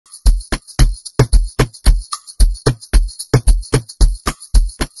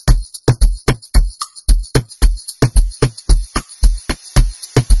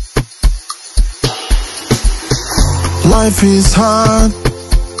Life is hard,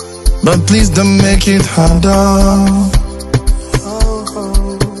 but please don't make it harder.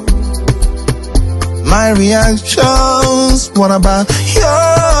 My reactions, what about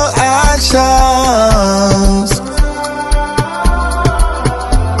your actions?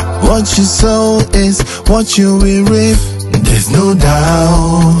 What you sow is what you will reap, there's no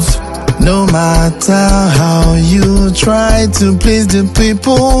doubt. No matter how you try to please the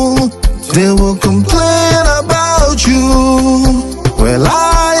people, they will complain about you. Well,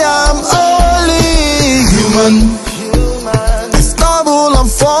 I am only human. I stumble and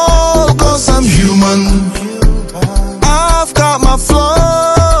fall cause I'm human. I've got my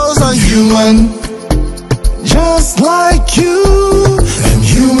flaws, I'm human. Just like you, I'm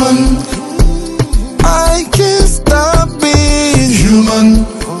human. I can't stop being human.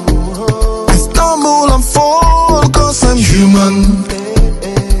 I stumble and fall cause I'm human.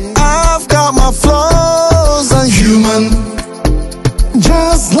 I've got my flaws, I'm human.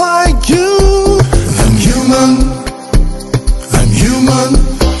 Just like you, I'm human. I'm human,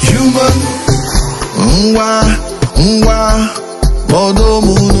 human. Nwa, bodo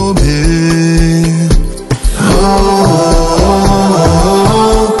muno be.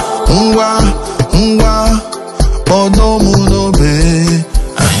 Nwa, bodo muno be.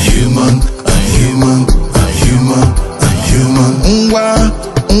 I'm human, I'm human, I'm human, I'm human. Nwa,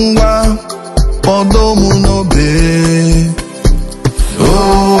 bodo muno be.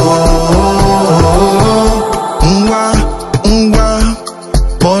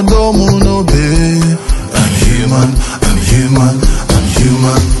 I'm human, I'm human, I'm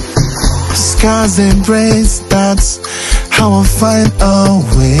human. Scars embrace, that's how I find a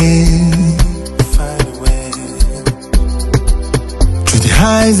way. Through the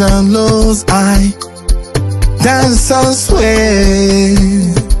highs and lows, I dance and sway.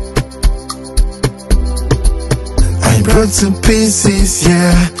 I broke to pieces,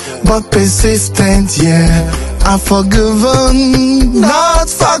 yeah, but persistent, yeah. I've forgiven, not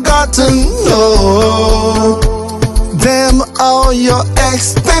forgotten, no. Them all your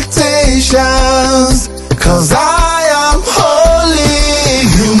expectations, cause I am wholly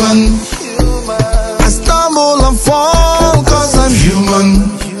human. I stumble and fall cause I'm human.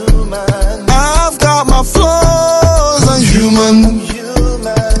 I've got my flaws, I'm human.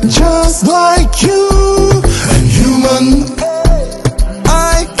 Just like you, I'm human.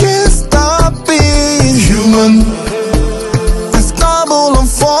 I can't stop being human. I stumble and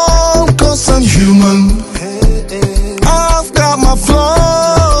fall cause I'm human. I've got my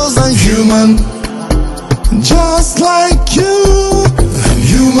flaws, I'm human. Just like you, I'm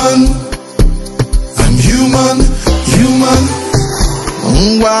human.